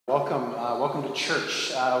Welcome to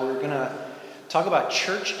church. We're going to talk about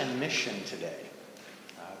church and mission today.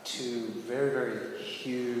 Two very, very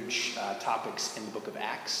huge topics in the book of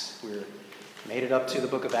Acts. We're made it up to the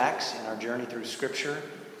book of Acts in our journey through Scripture,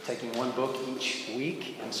 taking one book each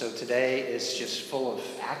week. And so today is just full of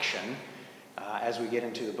action as we get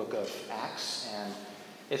into the book of Acts. And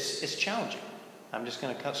it's challenging. I'm just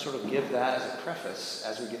going to sort of give that as a preface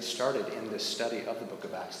as we get started in this study of the book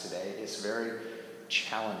of Acts today. It's very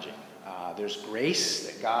challenging. There's grace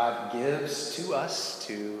that God gives to us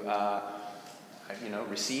to,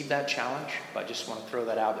 receive that challenge. But I just want to throw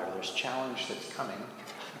that out there. There's challenge that's coming,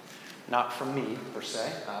 not from me per se,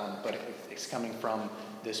 but it's coming from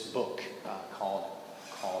this book called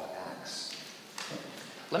Acts.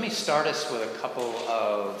 Let me start us with a couple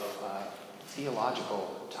of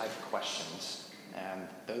theological type questions, and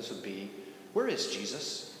those would be: where is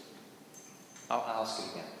Jesus? I'll ask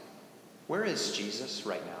it again. Where is Jesus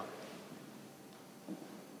right now?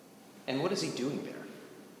 And what is he doing there?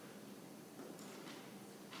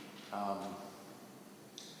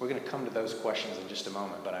 We're going to come to those questions in just a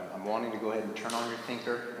moment, but I'm wanting to go ahead and turn on your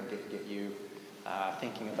thinker and get you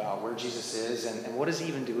thinking about where Jesus is and what is he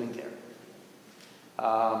even doing there.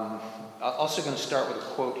 I'm also going to start with a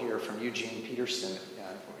quote here from Eugene Peterson.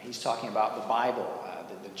 He's talking about the Bible,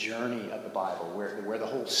 the journey of the Bible, where the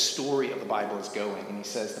whole story of the Bible is going. And he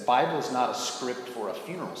says, the Bible is not a script for a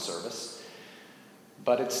funeral service,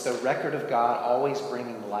 but it's the record of God always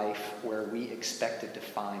bringing life where we expected to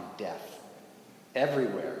find death.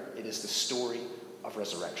 Everywhere, it is the story of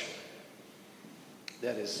resurrection.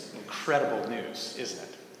 That is incredible news, isn't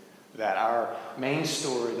it? That our main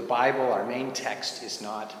story, the Bible, our main text, is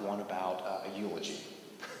not one about a eulogy.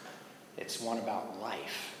 It's one about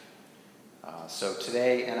life. So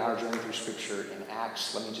today in our journey through Scripture in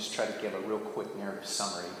Acts, let me just try to give a real quick narrative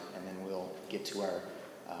summary, and then we'll get to our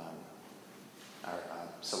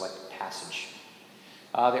selected passage.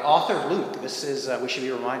 The author of Luke, this is, we should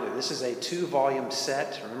be reminded, this is a 2-volume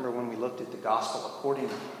set. Remember when we looked at the Gospel according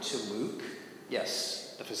to Luke?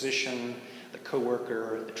 Yes, the physician, the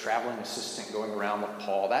co-worker, the traveling assistant going around with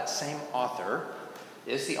Paul. That same author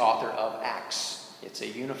is the author of Acts. It's a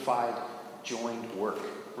unified, joined work,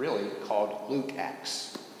 really, called Luke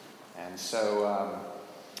Acts. And so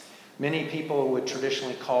many people would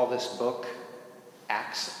traditionally call this book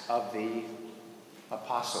Acts of the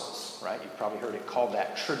Apostles, right? You've probably heard it called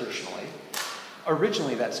that traditionally.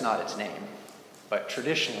 Originally, that's not its name, but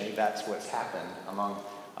traditionally, that's what's happened among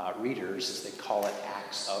readers, is they call it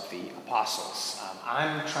Acts of the Apostles.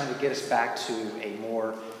 I'm trying to get us back to a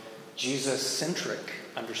more Jesus-centric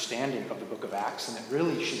understanding of the book of Acts, and it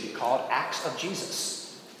really should be called Acts of Jesus.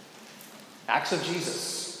 Acts of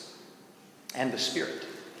Jesus and the Spirit.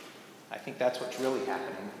 I think that's what's really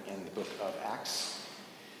happening in the book of Acts.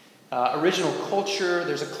 Original culture,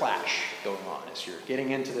 there's a clash going on as you're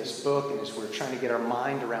getting into this book and as we're trying to get our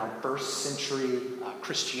mind around first century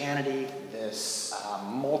Christianity, this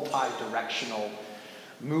multi-directional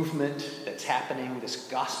movement that's happening, this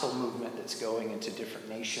gospel movement that's going into different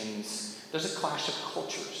nations. There's a clash of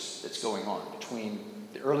cultures that's going on between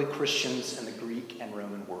the early Christians and the Greek and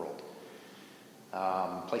Roman world.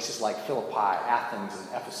 Places like Philippi, Athens, and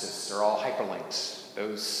Ephesus are all hyperlinks.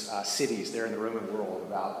 Those cities there in the Roman world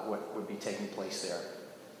about what would be taking place there.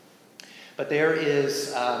 But there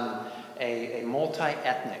is a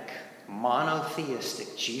multi-ethnic,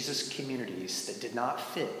 monotheistic Jesus communities that did not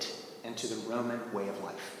fit into the Roman way of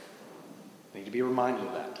life. We need to be reminded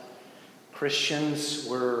of that. Christians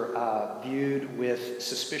were viewed with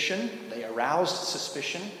suspicion. They aroused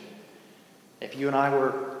suspicion. If you and I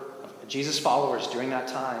were Jesus followers during that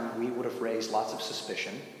time, we would have raised lots of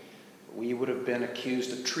suspicion. We would have been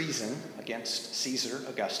accused of treason against Caesar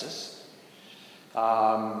Augustus,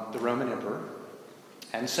 the Roman emperor.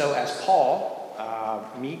 And so as Paul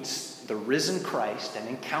meets the risen Christ and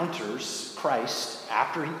encounters Christ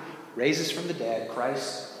after he raises from the dead,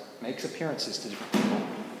 Christ makes appearances to different people.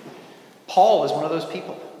 Paul is one of those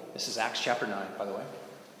people. This is Acts chapter 9, by the way.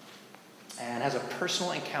 And has a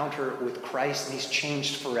personal encounter with Christ, and he's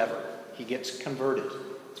changed forever. He gets converted.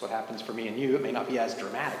 That's what happens for me and you. It may not be as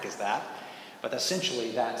dramatic as that, but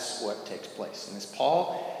essentially that's what takes place. And as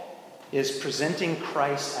Paul is presenting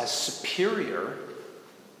Christ as superior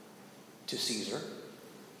to Caesar,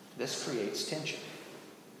 this creates tension.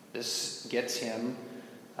 This gets him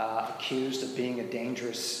accused of being a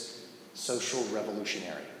dangerous social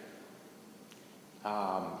revolutionary.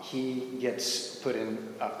 He gets put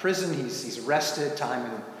in prison. He's arrested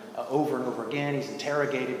time over and over again. He's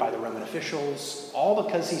interrogated by the Roman officials, all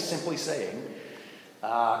because he's simply saying,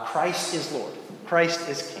 Christ is Lord. Christ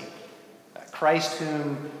is King. Christ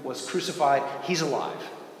whom was crucified, he's alive.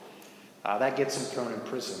 That gets him thrown in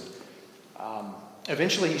prison.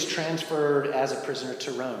 Eventually he's transferred as a prisoner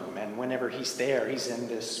to Rome, and whenever he's there, he's in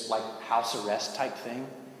this like house arrest type thing.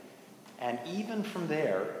 And even from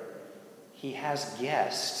there, he has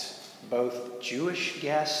guests, both Jewish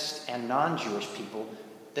guests and non-Jewish people,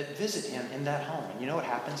 that visit him in that home. And you know what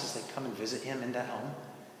happens as they come and visit him in that home?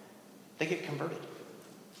 They get converted.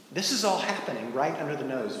 This is all happening right under the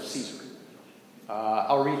nose of Caesar.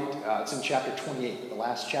 I'll read it. It's in chapter 28, the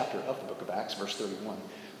last chapter of the book of Acts, verse 31.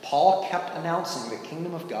 Paul kept announcing the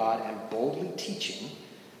kingdom of God and boldly teaching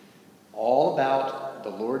all about the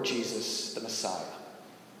Lord Jesus, the Messiah.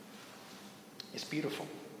 It's beautiful.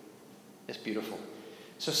 It's beautiful.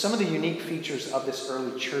 So some of the unique features of this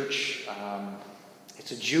early church,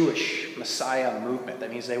 it's a Jewish Messiah movement.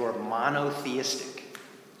 That means they were monotheistic.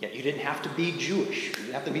 Yet you didn't have to be Jewish. You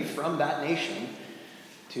didn't have to be from that nation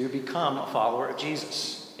to become a follower of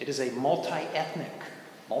Jesus. It is a multi-ethnic,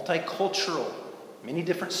 multicultural, many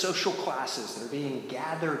different social classes that are being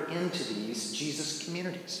gathered into these Jesus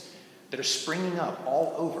communities that are springing up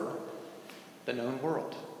all over the known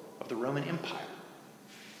world of the Roman Empire.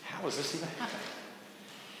 How is this even happening?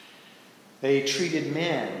 They treated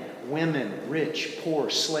men, women, rich, poor,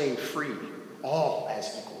 slave, free, all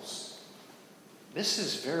as equals. This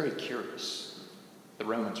is very curious, the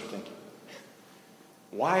Romans are thinking.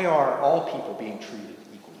 Why are all people being treated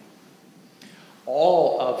equally?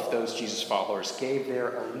 All of those Jesus followers gave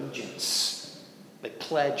their allegiance. They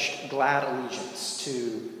pledged glad allegiance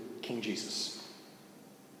to King Jesus,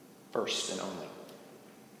 first and only.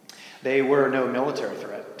 They were no military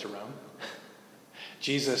threat to Rome.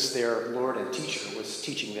 Jesus, their Lord and teacher, was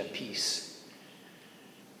teaching them peace.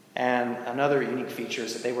 And another unique feature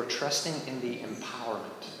is that they were trusting in the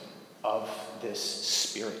empowerment of this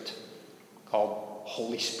Spirit called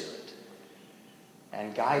Holy Spirit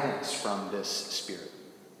and guidance from this Spirit.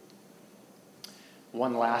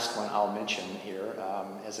 One last one I'll mention here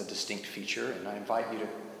as a distinct feature, and I invite you to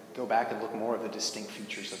go back and look more of the distinct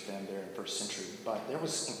features of them there in the first century. But there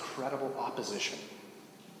was incredible opposition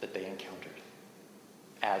that they encountered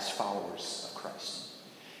as followers of Christ.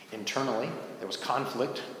 Internally, there was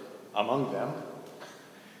conflict among them.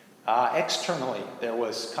 Externally, there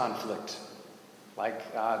was conflict, like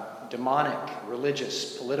demonic,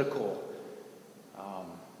 religious, political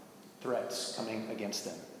threats coming against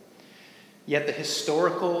them. Yet the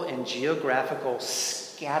historical and geographical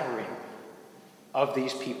scattering of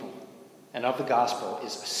these people and of the gospel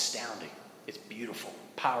is astounding. It's beautiful,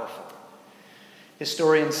 powerful.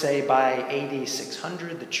 Historians say by AD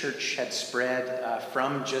 600, the church had spread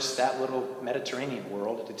from just that little Mediterranean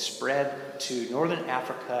world. It had spread to northern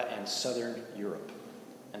Africa and southern Europe.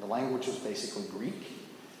 And the language was basically Greek.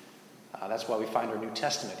 That's why we find our New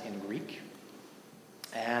Testament in Greek.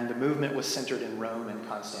 And the movement was centered in Rome and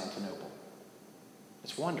Constantinople.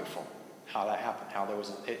 It's wonderful how that happened, how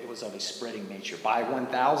it was of a spreading nature. By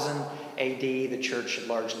 1000 AD, the church had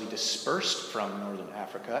largely dispersed from northern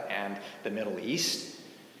Africa and the Middle East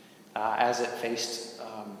as it faced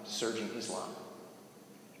surging Islam.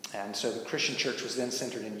 And so the Christian church was then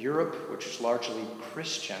centered in Europe, which was largely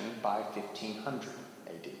Christian by 1500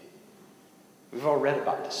 AD. We've all read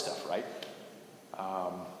about this stuff, right?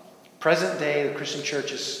 Present day, the Christian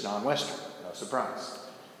church is non-Western, no surprise.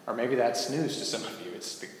 Or maybe that's news to some of you.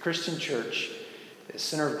 It's the Christian church, the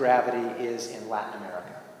center of gravity is in Latin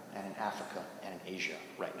America and in Africa and in Asia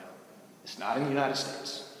right now. It's not in the United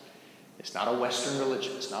States. It's not a Western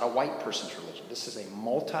religion. It's not a white person's religion. This is a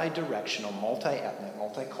multi-directional, multi-ethnic,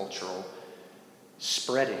 multicultural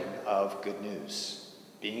spreading of good news,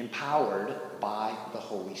 being empowered by the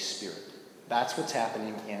Holy Spirit. That's what's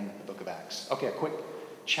happening in the book of Acts. Okay, a quick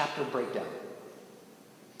chapter breakdown.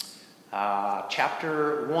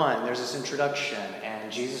 Chapter 1, there's this introduction,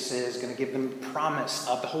 and Jesus is going to give them promise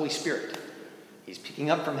of the Holy Spirit. He's picking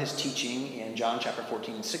up from his teaching in John chapter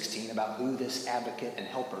 14 and 16 about who this advocate and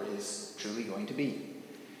helper is truly going to be.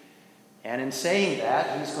 And in saying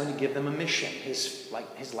that, he's going to give them a mission, his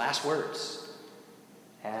last words.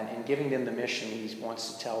 And in giving them the mission, he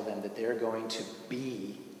wants to tell them that they're going to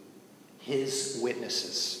be his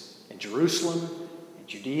witnesses in Jerusalem,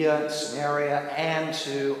 Judea, Samaria, and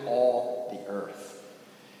to all the earth.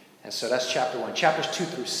 And so that's chapter 1. Chapters 2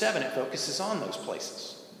 through 7, it focuses on those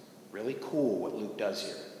places. Really cool what Luke does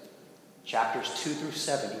here. Chapters 2 through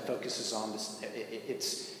 7, he focuses on this.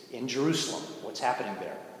 It's in Jerusalem, what's happening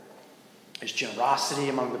there. There's generosity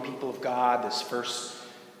among the people of God, this first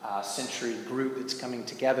century group that's coming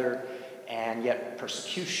together, and yet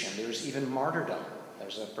persecution. There's even martyrdom.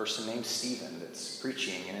 There's a person named Stephen that's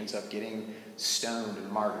preaching and ends up getting stoned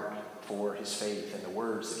and martyred for his faith and the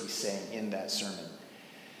words that he's saying in that sermon.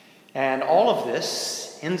 And all of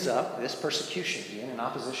this ends up, this persecution, being in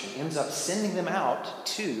opposition, ends up sending them out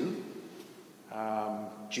to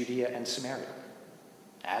Judea and Samaria,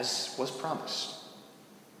 as was promised.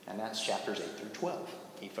 And that's chapters 8 through 12.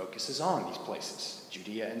 He focuses on these places,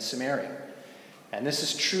 Judea and Samaria. And this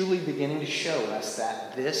is truly beginning to show us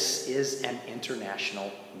that this is an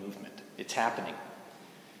international movement. It's happening.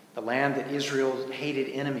 The land that Israel hated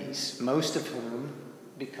enemies, most of whom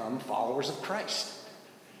become followers of Christ.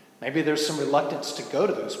 Maybe there's some reluctance to go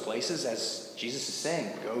to those places, as Jesus is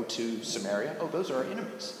saying, go to Samaria. Oh, those are our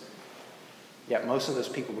enemies. Yet most of those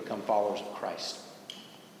people become followers of Christ.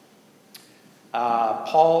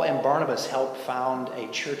 Paul and Barnabas helped found a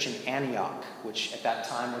church in Antioch, which at that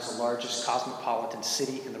time was the largest cosmopolitan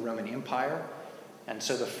city in the Roman Empire. And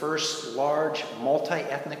so the first large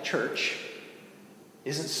multi-ethnic church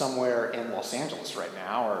isn't somewhere in Los Angeles right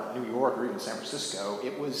now, or New York, or even San Francisco.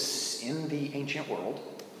 It was in the ancient world,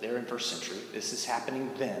 there in first century. This is happening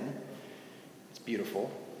then. It's beautiful.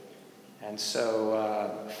 And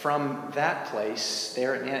so from that place,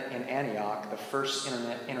 there in Antioch, the first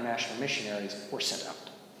international missionaries were sent out.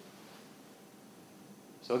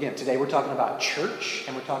 So again, today we're talking about church,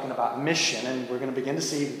 and we're talking about mission, and we're going to begin to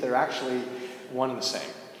see that they're actually one and the same.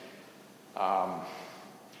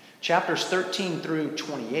 Chapters 13 through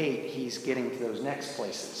 28, he's getting to those next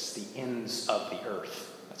places, the ends of the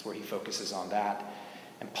earth. That's where he focuses on that.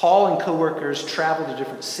 And Paul and co-workers travel to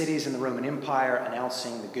different cities in the Roman Empire,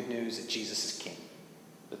 announcing the good news that Jesus is king.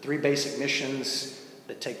 The three basic missions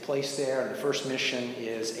that take place there, and the first mission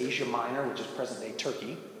is Asia Minor, which is present-day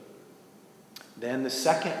Turkey. Then the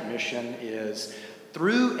second mission is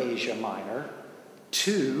through Asia Minor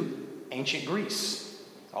to ancient Greece.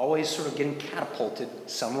 Always sort of getting catapulted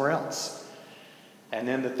somewhere else. And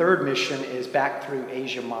then the third mission is back through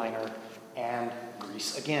Asia Minor and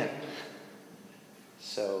Greece again.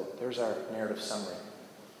 So there's our narrative summary.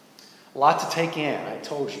 A lot to take in. I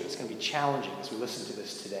told you it's going to be challenging as we listen to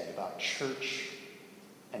this today about church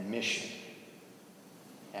and mission.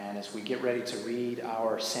 And as we get ready to read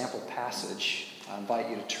our sample passage, I invite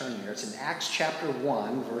you to turn here. It's in Acts chapter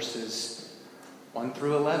 1, verses 1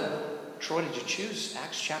 through 11. Troy, did you choose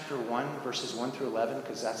Acts chapter 1, verses 1 through 11,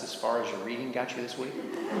 because that's as far as your reading got you this week?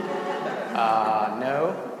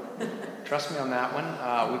 No. Trust me on that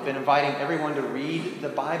one. We've been inviting everyone to read the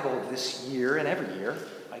Bible this year and every year.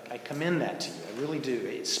 I commend that to you. I really do.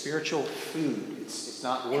 It's spiritual food. It's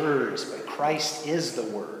not words, but Christ is the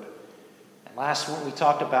Word. And last week we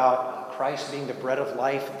talked about Christ being the bread of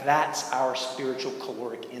life. That's our spiritual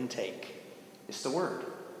caloric intake. It's the Word.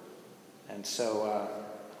 And so...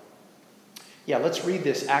 let's read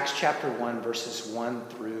this, Acts chapter 1, verses 1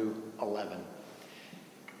 through 11.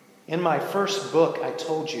 In my first book, I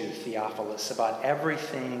told you, Theophilus, about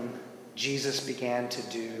everything Jesus began to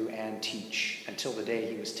do and teach until the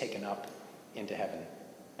day he was taken up into heaven,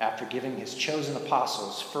 after giving his chosen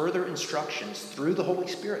apostles further instructions through the Holy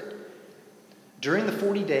Spirit. During the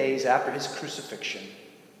 40 days after his crucifixion,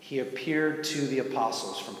 he appeared to the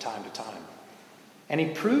apostles from time to time, and he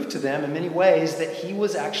proved to them in many ways that he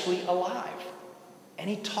was actually alive. And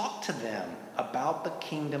he talked to them about the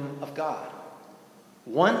kingdom of God.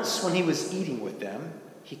 Once, when he was eating with them,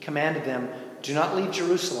 he commanded them, "Do not leave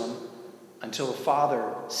Jerusalem until the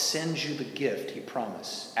Father sends you the gift he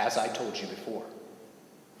promised, as I told you before.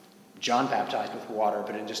 John baptized with water,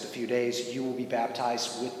 but in just a few days you will be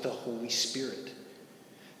baptized with the Holy Spirit."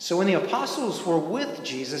 So when the apostles were with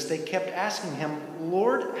Jesus, they kept asking him,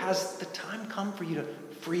 "Lord, has the time come for you to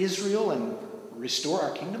free Israel and restore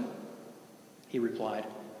our kingdom?" He replied,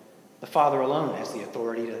 "The Father alone has the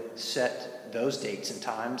authority to set those dates and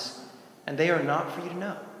times, and they are not for you to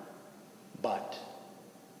know. But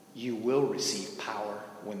you will receive power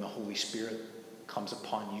when the Holy Spirit comes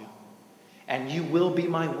upon you, and you will be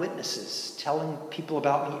my witnesses, telling people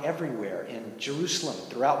about me everywhere, in Jerusalem,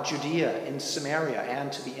 throughout Judea, in Samaria,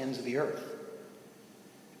 and to the ends of the earth."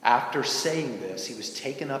 After saying this, he was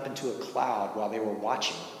taken up into a cloud while they were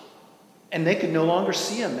watching. And they could no longer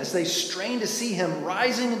see him. As they strained to see him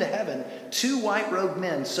rising into heaven, two white-robed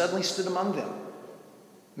men suddenly stood among them.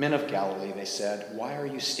 "Men of Galilee," they said, "why are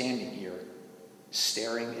you standing here,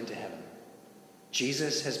 staring into heaven?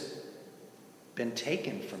 Jesus has been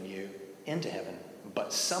taken from you into heaven,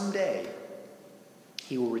 but someday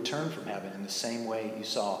he will return from heaven in the same way you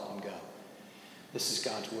saw him go." This is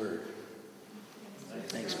God's word.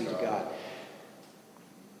 Thanks be to God.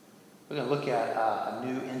 We're going to look at a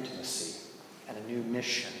new intimacy and a new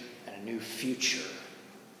mission and a new future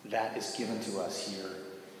that is given to us here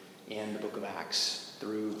in the book of Acts.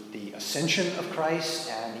 through the ascension of Christ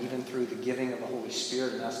and even through the giving of the Holy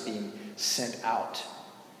Spirit and us being sent out.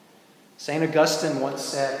 St. Augustine once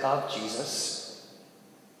said of Jesus,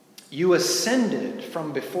 "You ascended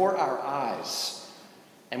from before our eyes,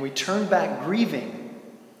 and we turned back grieving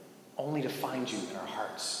only to find you in our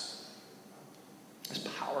hearts." It's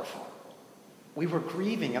powerful. We were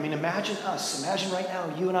grieving. I mean, imagine us. Imagine right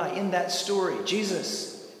now, you and I in that story.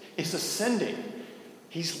 Jesus is ascending.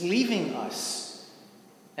 He's leaving us.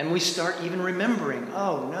 And we start even remembering,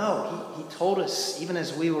 oh no, he told us, even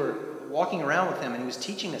as we were walking around with him and he was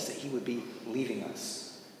teaching us that he would be leaving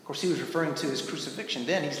us. Of course, he was referring to his crucifixion.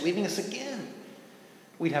 Then he's leaving us again.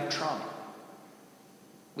 We'd have trauma.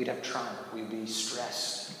 We'd have trauma. We'd be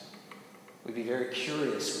stressed. We'd be very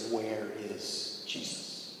curious, where is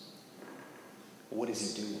Jesus? What is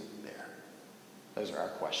he doing there? Those are our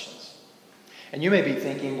questions. And you may be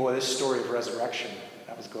thinking, boy, this story of resurrection,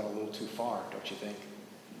 that was going a little too far, don't you think?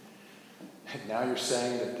 And now you're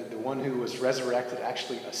saying that the one who was resurrected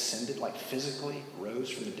actually ascended, like physically rose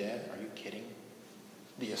from the dead? Are you kidding?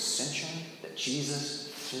 The ascension, that Jesus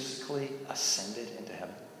physically ascended into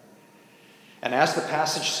heaven. And as the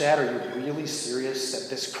passage said, are you really serious that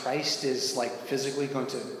this Christ is like physically going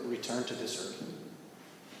to return to this earth?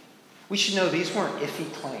 We should know these weren't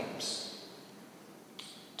iffy claims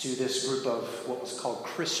to this group of what was called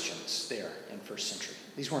Christians there in first century.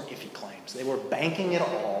 These weren't iffy claims. They were banking it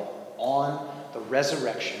all on the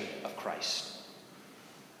resurrection of Christ.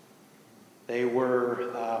 They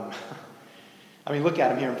were, look at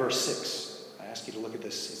them here in verse 6. I ask you to look at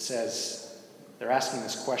this. It says, they're asking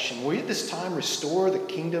this question, will you at this time restore the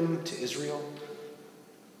kingdom to Israel?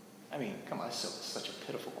 I mean, come on, it's such a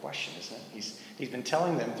pitiful question, isn't it? He's been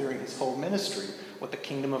telling them during his whole ministry what the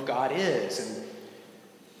kingdom of God is. And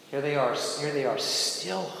here they are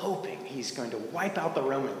still hoping he's going to wipe out the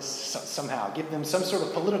Romans somehow, give them some sort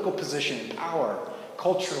of political position, power,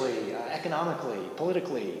 culturally, economically,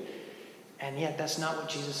 politically. And yet that's not what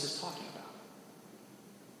Jesus is talking about.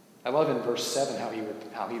 I love in verse 7 how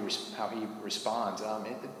he responds.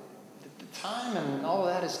 The time and all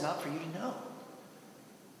of that is not for you to know.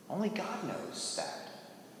 Only God knows that.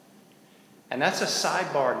 And that's a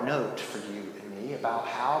sidebar note for you and me about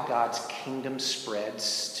how God's kingdom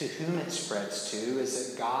spreads, to whom it spreads to,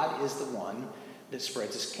 is that God is the one that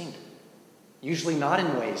spreads his kingdom. Usually not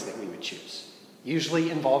in ways that we would choose.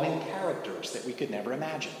 Usually involving characters that we could never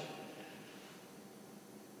imagine.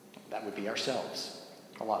 That would be ourselves.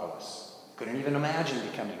 A lot of us couldn't even imagine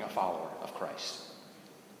becoming a follower of Christ.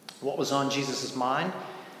 What was on Jesus' mind?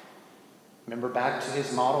 Remember back to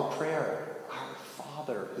his model prayer, our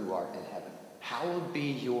Father who art in heaven, hallowed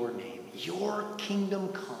be your name. Your kingdom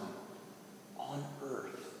come on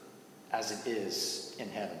earth as it is in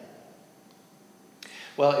heaven.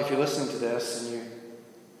 Well, if you're listening to this and you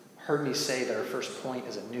heard me say that our first point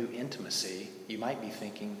is a new intimacy, you might be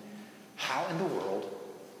thinking, how in the world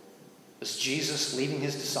does Jesus leaving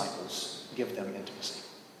his disciples give them intimacy?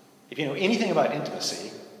 If you know anything about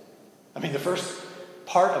intimacy, the first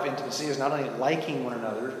part of intimacy is not only liking one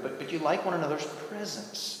another, but you like one another's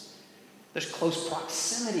presence. There's close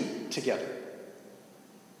proximity together.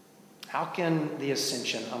 How can the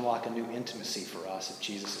ascension unlock a new intimacy for us if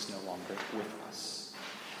Jesus is no longer with us?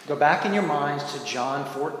 Go back in your minds to John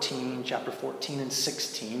 14, chapter 14 and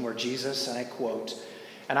 16, where Jesus, and I quote,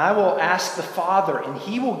 "And I will ask the Father, and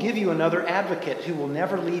he will give you another advocate who will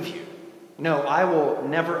never leave you. No, I will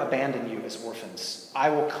never abandon you as orphans. I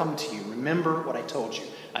will come to you. Remember what I told you.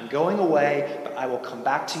 I'm going away, but I will come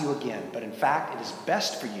back to you again. But in fact, it is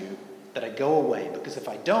best for you that I go away, because if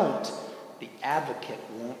I don't, the advocate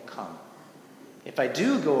won't come. If I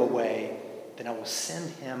do go away, then I will send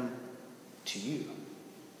him to you."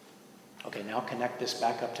 Okay, now connect this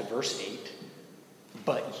back up to verse 8.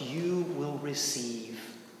 "But you will receive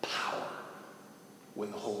power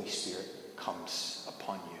when the Holy Spirit comes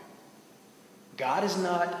upon you." God is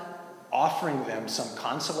not offering them some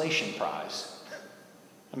consolation prize.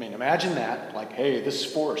 Imagine that, like, hey, this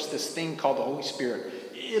force, this thing called the Holy Spirit,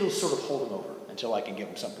 it'll sort of hold them over until I can give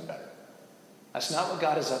them something better. That's not what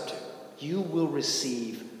God is up to. You will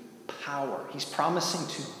receive power. He's promising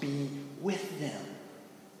to be with them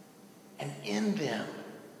and in them.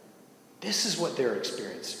 This is what they're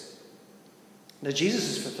experiencing. Now, Jesus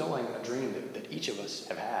is fulfilling a dream that each of us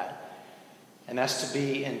have had, and that's to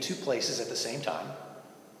be in two places at the same time.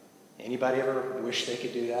 Anybody ever wish they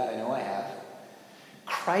could do that? I know I have.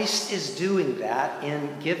 Christ is doing that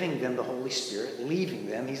in giving them the Holy Spirit, leaving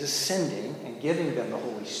them. He's ascending and giving them the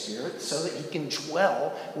Holy Spirit so that he can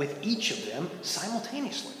dwell with each of them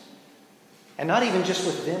simultaneously. And not even just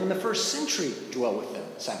with them in the first century dwell with them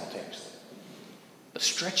simultaneously. but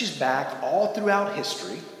stretches back all throughout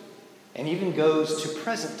history and even goes to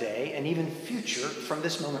present day and even future from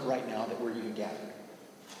this moment right now that we're even gathered.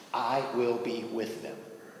 I will be with them.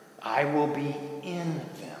 I will be in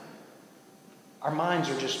them. Our minds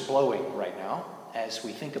are just blowing right now as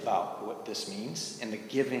we think about what this means in the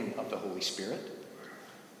giving of the Holy Spirit.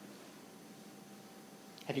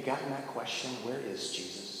 Have you gotten that question? Where is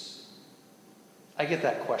Jesus? I get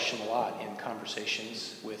that question a lot in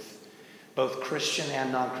conversations with both Christian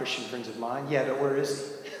and non-Christian friends of mine. Yeah, but where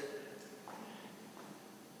is he?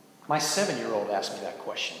 My 7-year-old asked me that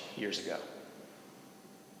question years ago.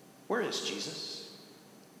 Where is Jesus?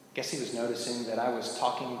 Guess he was noticing that I was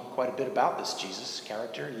talking quite a bit about this Jesus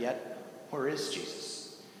character, yet where is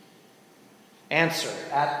Jesus? Answer,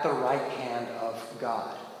 at the right hand of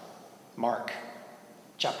God. Mark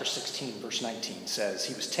chapter 16, verse 19 says,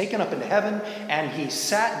 he was taken up into heaven and he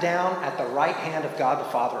sat down at the right hand of God the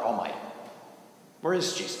Father Almighty. Where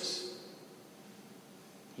is Jesus?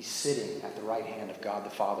 He's sitting at the right hand of God the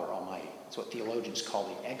Father Almighty. It's what theologians call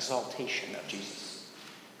the exaltation of Jesus.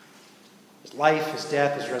 His life, his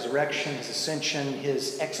death, his resurrection, his ascension,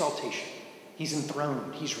 his exaltation. He's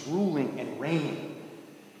enthroned. He's ruling and reigning.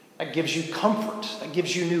 That gives you comfort. That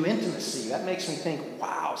gives you new intimacy. That makes me think,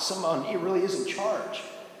 wow, someone, he really is in charge.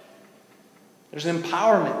 There's an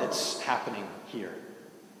empowerment that's happening here.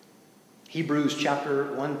 Hebrews chapter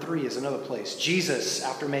 1-3 is another place. Jesus,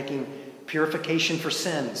 after making purification for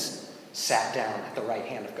sins, sat down at the right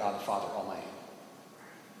hand of God the Father Almighty.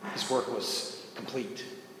 His work was complete.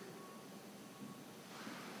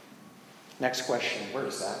 Next question, where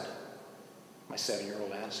is that? My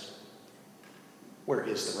 7-year-old asked. Where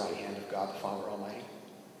is the right hand of God the Father Almighty?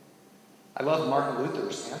 I love Martin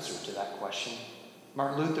Luther's answer to that question.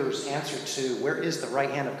 Martin Luther's answer to where is the right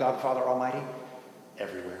hand of God the Father Almighty?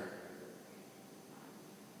 Everywhere.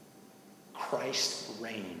 Christ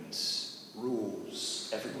reigns, rules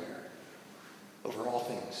everywhere, over all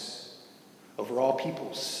things, over all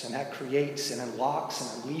peoples, and that creates and unlocks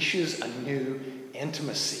and unleashes a new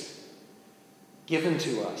intimacy given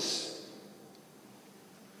to us.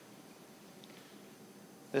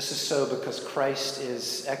 This is so because Christ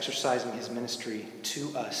is exercising his ministry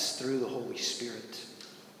to us through the Holy Spirit.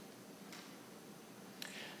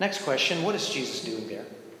 Next question, what is Jesus doing there?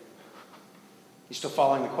 You're still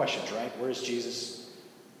following the questions, right? Where is Jesus?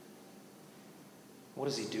 What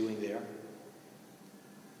is he doing there?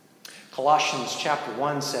 Colossians chapter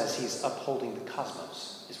 1 says he's upholding the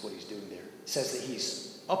cosmos, is what he's doing there. It says that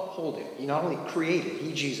he's upholding. He not only created,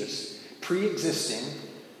 he, Jesus, pre-existing,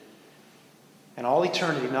 and all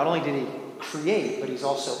eternity, not only did he create, but he's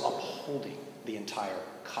also upholding the entire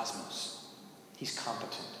cosmos. He's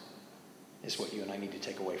competent, is what you and I need to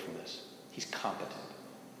take away from this. He's competent.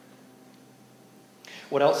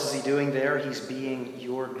 What else is he doing there? He's being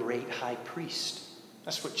your great high priest.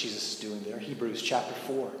 That's what Jesus is doing there. Hebrews chapter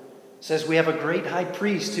 4 says we have a great high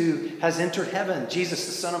priest who has entered heaven, Jesus,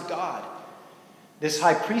 the Son of God. This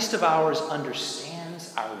high priest of ours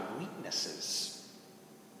understands our weaknesses.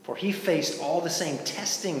 For he faced all the same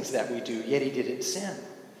testings that we do, yet he didn't sin.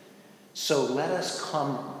 So let us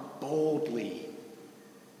come boldly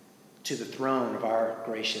to the throne of our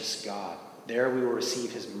gracious God. There we will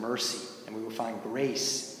receive his mercy, and we will find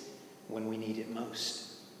grace when we need it most.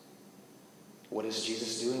 What is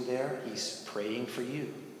Jesus doing there? He's praying for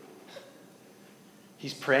you.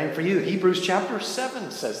 He's praying for you. Hebrews chapter 7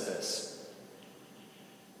 says this.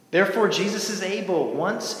 Therefore, Jesus is able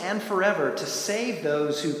once and forever to save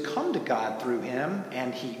those who come to God through him,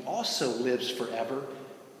 and he also lives forever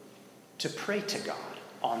to pray to God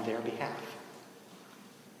on their behalf.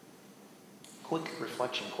 Quick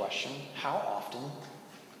reflection question. How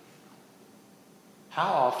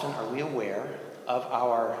often are we aware of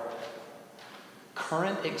our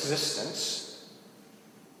current existence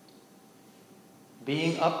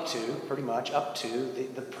being pretty much up to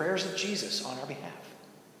the prayers of Jesus on our behalf?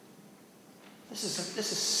 This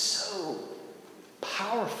is so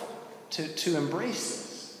powerful to embrace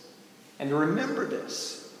this and to remember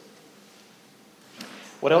this.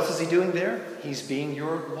 What else is he doing there? He's being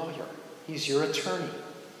your lawyer. He's your attorney.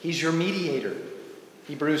 He's your mediator.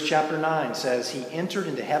 Hebrews chapter 9 says he entered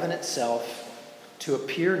into heaven itself to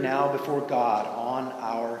appear now before God on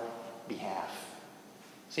our behalf.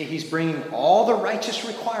 See, he's bringing all the righteous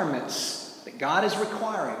requirements that God is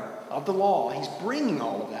requiring of the law. He's bringing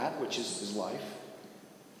all of that, which is his life,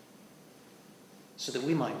 so that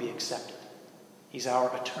we might be accepted. He's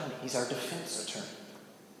our attorney. He's our defense attorney.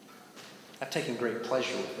 I've taken great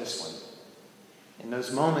pleasure with this one. In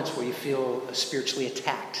those moments where you feel spiritually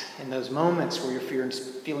attacked, in those moments where you're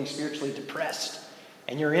feeling spiritually depressed,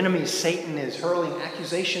 And your enemy, Satan, is hurling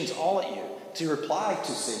accusations all at you. To reply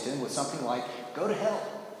to Satan with something like, go to hell.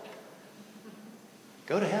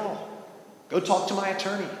 Go to hell. Go talk to my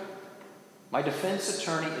attorney. My defense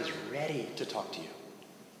attorney is ready to talk to you.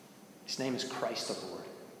 His name is Christ the Lord.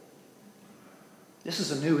 This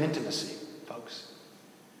is a new intimacy, folks.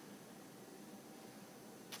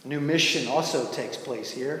 A new mission also takes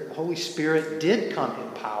place here. The Holy Spirit did come in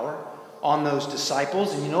power on those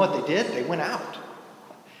disciples, and you know what they did? They went out.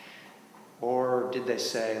 Or did they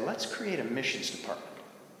say, let's create a missions department?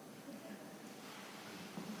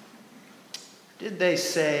 Did they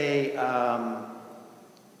say,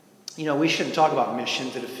 we shouldn't talk about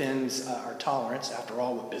missions, it offends our tolerance. After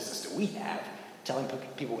all, what business do we have telling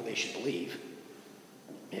people what they should believe?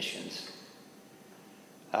 Missions.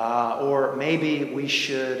 Or maybe we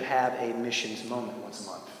should have a missions moment once a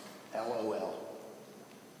month. LOL.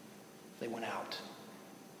 They went out.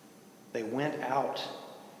 They went out.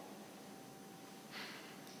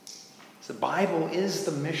 So the Bible is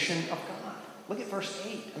the mission of God. Look at verse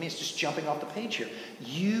 8. It's just jumping off the page here.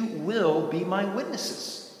 You will be my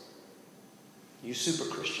witnesses. You super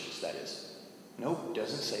Christians, that is. Nope,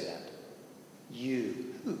 doesn't say that.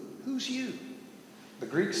 You. Who? Who's you? The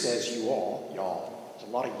Greek says you all, y'all. There's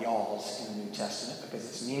a lot of y'alls in the New Testament because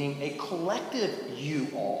it's meaning a collective you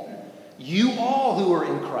all. You all who are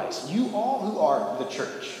in Christ. You all who are the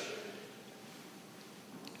church.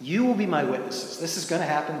 You will be my witnesses. This is going to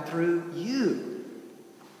happen through you.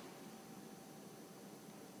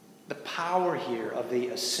 The power here of the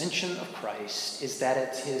ascension of Christ is that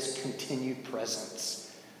it's his continued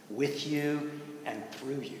presence with you and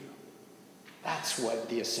through you. That's what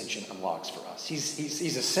the ascension unlocks for us.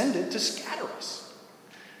 He's ascended to scatter us.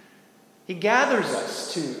 He gathers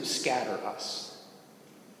us to scatter us.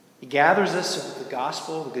 He gathers us so that the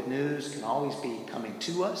gospel, the good news, can always be coming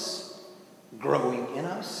to us, growing in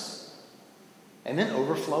us, and then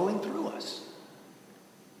overflowing through us.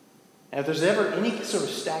 And if there's ever any sort of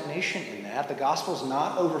stagnation in that, the gospel's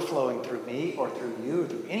not overflowing through me or through you or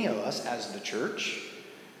through any of us as the church,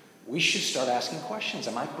 we should start asking questions.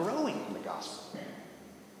 Am I growing in the gospel?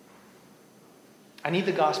 I need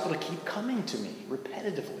the gospel to keep coming to me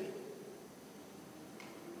repetitively.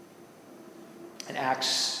 In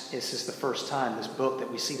Acts, this is the first time, this book,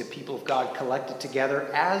 that we see the people of God collected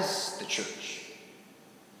together as the church.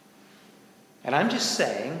 And I'm just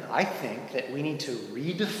saying, I think that we need to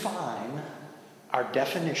redefine our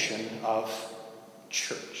definition of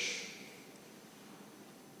church.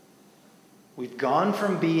 We've gone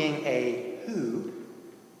from being a who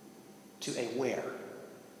to a where.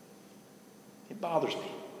 It bothers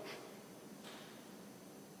me.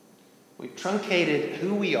 We've truncated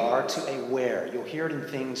who we are to a where. You'll hear it in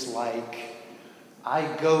things like, I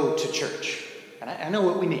go to church. And I know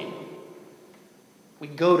what we mean. We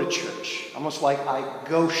go to church. Almost like I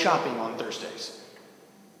go shopping on Thursdays.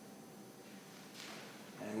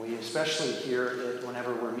 And we especially hear it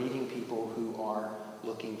whenever we're meeting people who are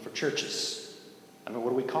looking for churches. What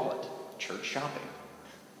do we call it? Church shopping.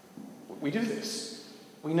 We do this.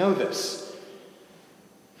 We know this.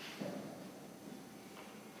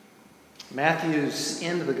 Matthew's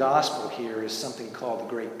end of the gospel here is something called the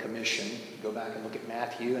Great Commission. Go back and look at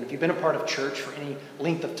Matthew. And if you've been a part of church for any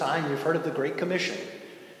length of time, you've heard of the Great Commission.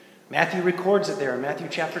 Matthew records it there in Matthew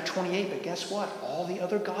chapter 28. But guess what? All the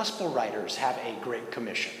other gospel writers have a Great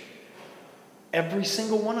Commission. Every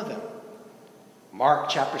single one of them. Mark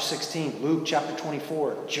chapter 16, Luke chapter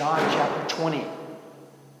 24, John chapter 20,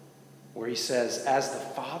 where he says, as the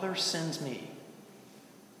Father sends me,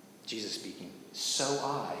 Jesus speaking, so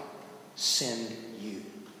I send you.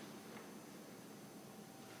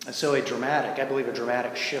 And so I believe a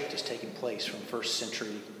dramatic shift is taking place from first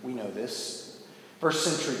century, we know this, first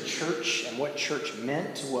century church and what church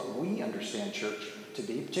meant to what we understand church to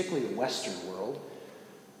be, particularly the Western world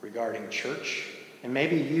regarding church. And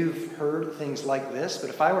maybe you've heard things like this,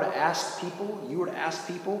 but if I were to ask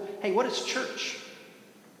people, hey, what is church?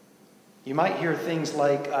 You might hear things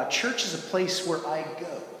like, church is a place where I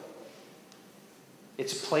go.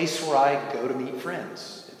 It's a place where I go to meet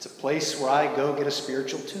friends. It's a place where I go get a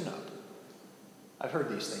spiritual tune-up. I've heard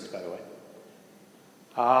these things, by the way.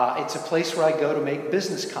 It's a place where I go to make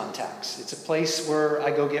business contacts. It's a place where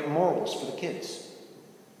I go get morals for the kids.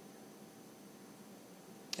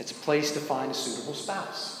 It's a place to find a suitable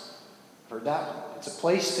spouse. I've heard that one. It's a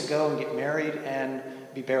place to go and get married and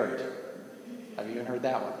be buried. Have you even heard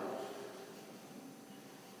that one?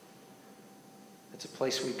 It's a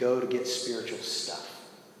place we go to get spiritual stuff,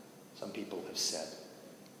 some people have said.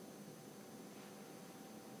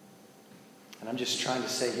 And I'm just trying to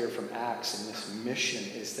say here from Acts, and this mission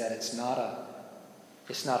is that it's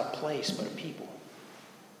It's not a place, but a people.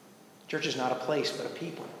 Church is not a place, but a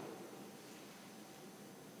people.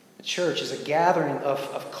 The church is a gathering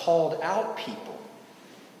of called out people.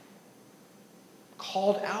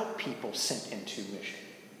 Called out people sent into mission.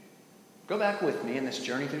 Go back with me in this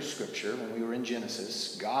journey through Scripture when we were in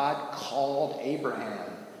Genesis. God called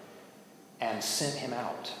Abraham and sent him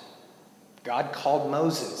out. God called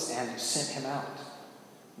Moses and sent him out.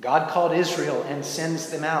 God called Israel and sends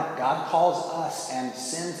them out. God calls us and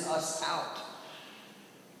sends us out.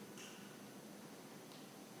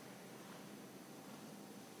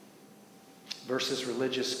 Versus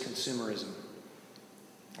religious consumerism.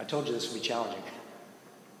 I told you this would be challenging.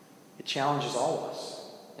 It challenges all of us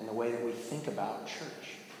in the way that we think about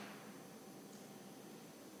church.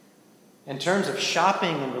 In terms of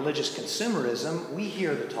shopping and religious consumerism, we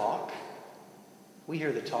hear the talk. We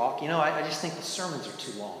hear the talk. You know, I just think the sermons are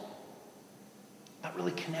too long. Not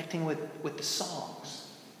really connecting with the songs.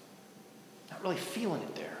 Not really feeling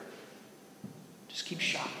it there. Just keep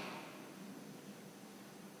shopping.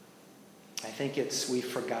 I think we've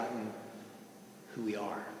forgotten who we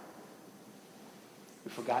are.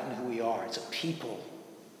 We've forgotten who we are. It's a people.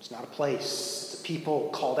 It's not a place. It's a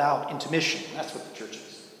people called out into mission. That's what the church is.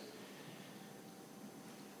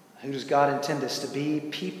 Who does God intend us to be?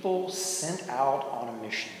 People sent out on a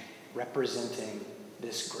mission, representing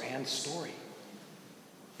this grand story.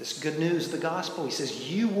 This good news, the gospel. He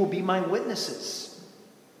says, you will be my witnesses.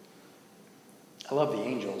 I love the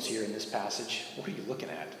angels here in this passage. What are you looking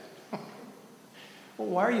at? Well,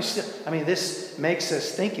 why are you still... this makes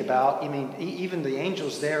us think about, even the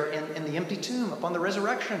angels there in the empty tomb upon the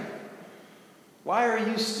resurrection. Why are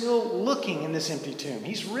you still looking in this empty tomb?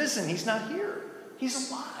 He's risen. He's not here.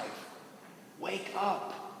 He's alive. Wake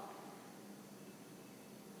up.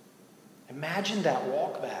 Imagine that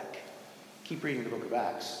walk back. Keep reading the book of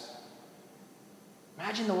Acts.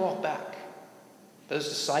 Imagine the walk back. Those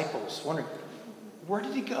disciples wondering, where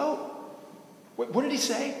did he go? What did he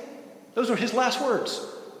say? Those were his last words.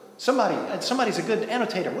 Somebody's a good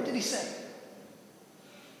annotator. What did he say?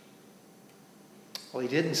 Well, he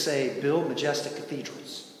didn't say build majestic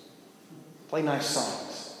cathedrals, play nice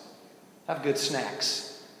songs, have good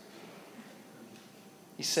snacks.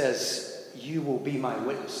 He says, you will be my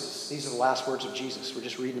witnesses. These are the last words of Jesus. We're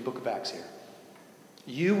just reading the book of Acts here.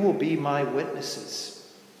 You will be my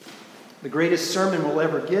witnesses. The greatest sermon we'll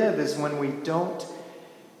ever give is when we don't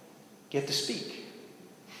get to speak.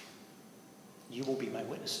 You will be my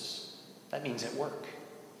witnesses. That means at work.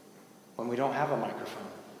 When we don't have a microphone.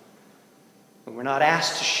 When we're not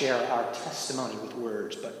asked to share our testimony with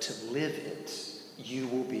words, but to live it. You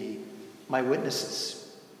will be my witnesses.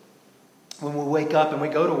 When we wake up and we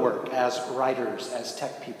go to work as writers, as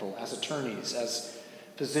tech people, as attorneys, as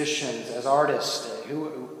physicians, as artists,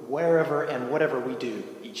 wherever and whatever we do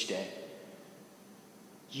each day.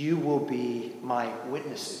 You will be my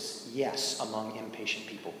witnesses. Yes, among impatient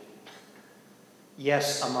people.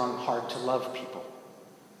 Yes, among hard-to-love people.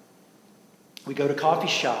 We go to coffee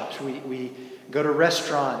shops. We go to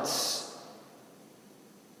restaurants.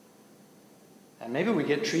 And maybe we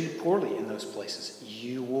get treated poorly in those places.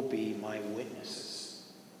 You will be my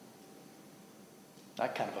witnesses.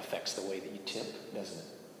 That kind of affects the way that you tip, doesn't it?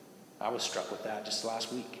 I was struck with that just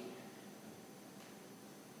last week.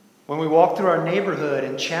 When we walk through our neighborhood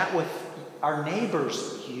and chat with our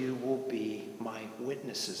neighbors, you will be my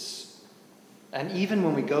witnesses. And even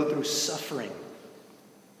when we go through suffering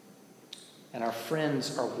and our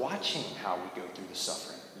friends are watching how we go through the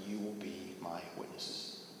suffering, you will be my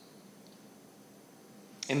witnesses.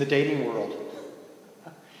 In the dating world,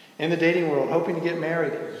 hoping to get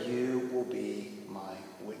married, you will be my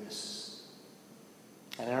witnesses.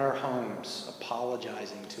 And in our homes,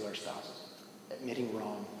 apologizing to our spouses, admitting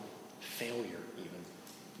wrong, failure even,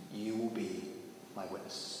 you will be my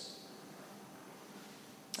witnesses.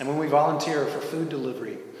 And when we volunteer for food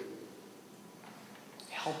delivery,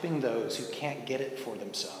 helping those who can't get it for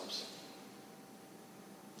themselves,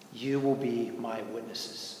 you will be my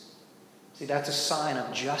witnesses. See, that's a sign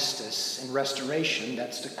of justice and restoration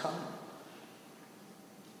that's to come.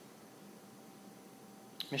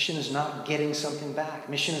 Mission is not getting something back.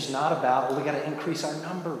 Mission is not about, we got to increase our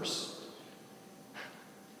numbers.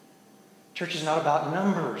 Church is not about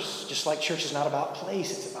numbers, just like church is not about place.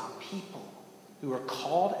 It's about people who are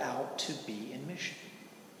called out to be in mission.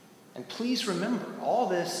 And please remember, all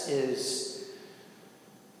this is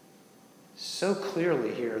so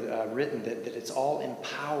clearly here written that it's all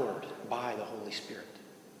empowered by the Holy Spirit.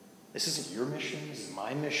 This isn't your mission. This is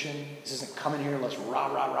my mission. This isn't coming here and let's rah,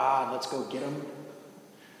 rah, rah, and let's go get them.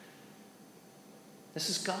 This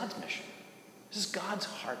is God's mission. This is God's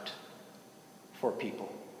heart for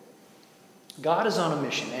people. God is on a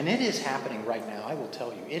mission, and it is happening right now. I will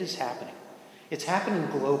tell you, it is happening. It's happening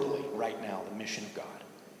globally right now, the mission of God.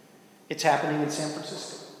 It's happening in San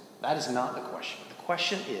Francisco. That is not the question. The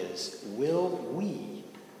question is, will we,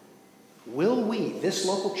 this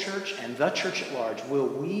local church and the church at large, will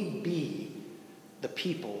we be the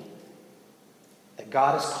people that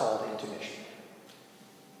God has called into mission?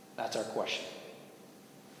 That's our question.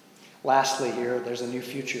 Lastly here, there's a new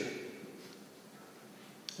future.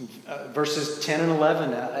 Verses 10 and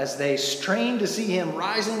 11, as they strained to see him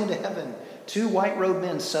rising into heaven, 2 white-robed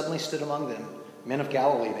men suddenly stood among them. Men of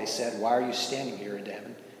Galilee, they said, why are you standing here into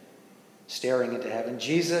heaven, staring into heaven?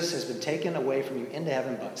 Jesus has been taken away from you into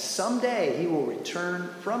heaven, but someday he will return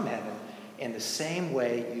from heaven in the same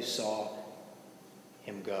way you saw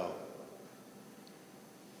him go.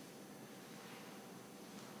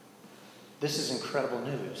 This is incredible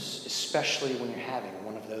news, especially when you're having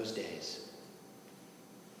one of those days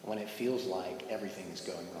when it feels like everything is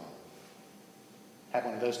going wrong. Had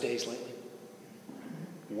one of those days lately?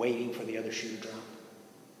 Waiting for the other shoe to drop.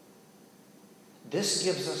 This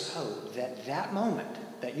gives us hope that that moment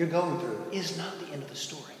that you're going through is not the end of the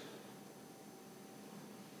story.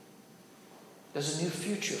 There's a new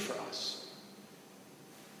future for us.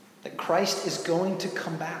 That Christ is going to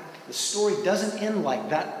come back. The story doesn't end like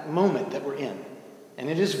that moment that we're in. And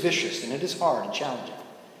it is vicious, and it is hard and challenging.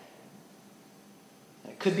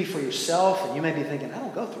 And it could be for yourself, and you may be thinking, I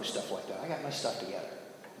don't go through stuff like that. I got my stuff together.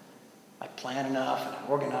 I plan enough, and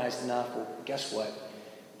I'm organized enough. Well, guess what?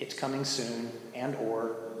 It's coming soon, and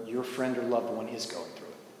or your friend or loved one is going through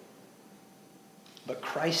it. But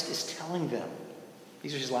Christ is telling them,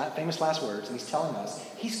 these are his famous last words, and he's telling us,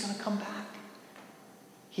 he's going to come back.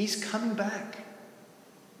 He's coming back.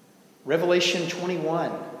 Revelation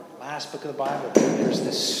 21, last book of the Bible, there's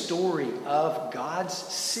this story of God's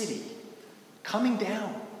city coming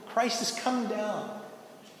down. Christ is coming down.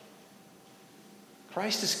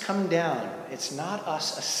 Christ is coming down. It's not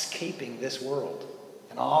us escaping this world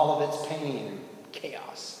and all of its pain and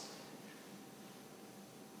chaos.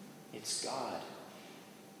 It's God,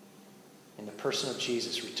 in the person of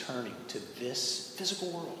Jesus, returning to this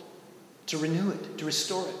physical world, to renew it, to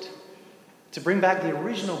restore it, to bring back the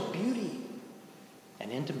original beauty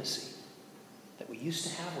and intimacy that we used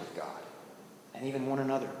to have with God and even one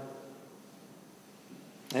another.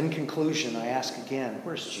 In conclusion, I ask again,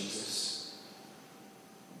 where's Jesus?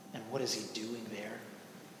 And what is he doing there?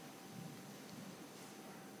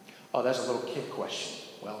 Oh, that's a little kid question.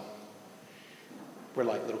 Well, we're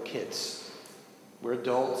like little kids. We're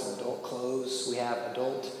adults in adult clothes. We have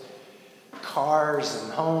adult cars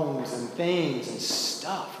and homes and things and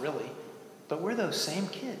stuff, really. But we're those same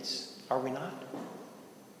kids, are we not?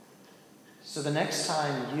 So the next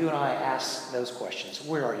time you and I ask those questions,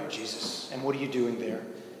 where are you, Jesus? And what are you doing there?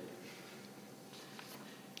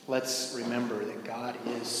 Let's remember that God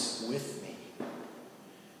is with me.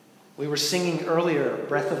 We were singing earlier,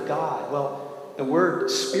 breath of God. Well, the word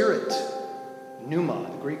spirit, pneuma,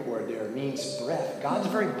 the Greek word there, means breath. God's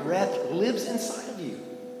very breath lives inside of you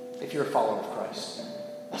if you're a follower of Christ.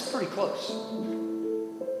 That's pretty close.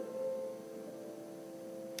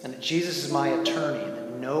 And that Jesus is my attorney and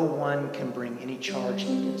that no one can bring any charge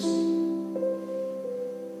against me.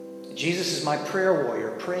 Jesus is my prayer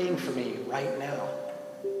warrior praying for me right now.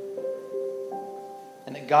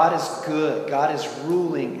 And that God is good. God is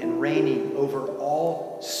ruling and reigning over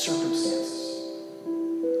all circumstances.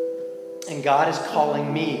 And God is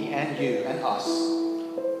calling me and you and us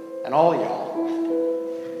and all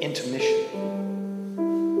y'all into mission.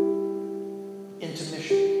 Into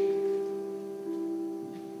mission.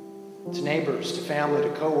 To neighbors, to family, to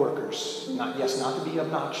co-workers. Not to be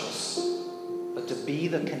obnoxious, but to be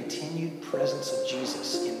the continued presence of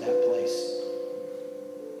Jesus in that place.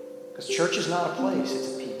 Because church is not a place,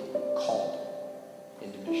 it's a people called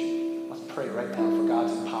into mission. Let's pray right now for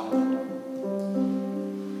God's empowerment.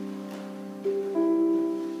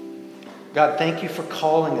 God, thank you for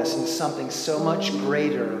calling us into something so much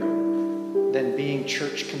greater than being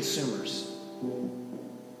church consumers,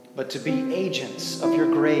 but to be agents of your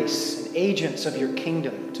grace and agents of your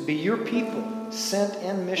kingdom, to be your people sent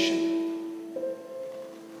in mission.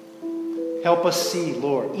 Help us see,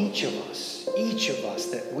 Lord, each of us,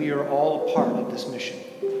 that we are all a part of this mission.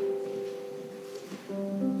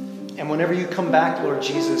 And whenever you come back, Lord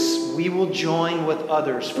Jesus, we will join with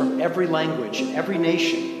others from every language and every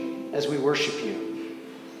nation as we worship you.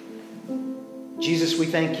 Jesus, we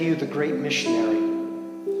thank you, the great missionary,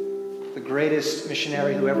 the greatest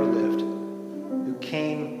missionary who ever lived, who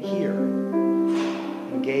came here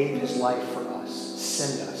and gave his life for us.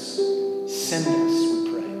 Send us. Send us.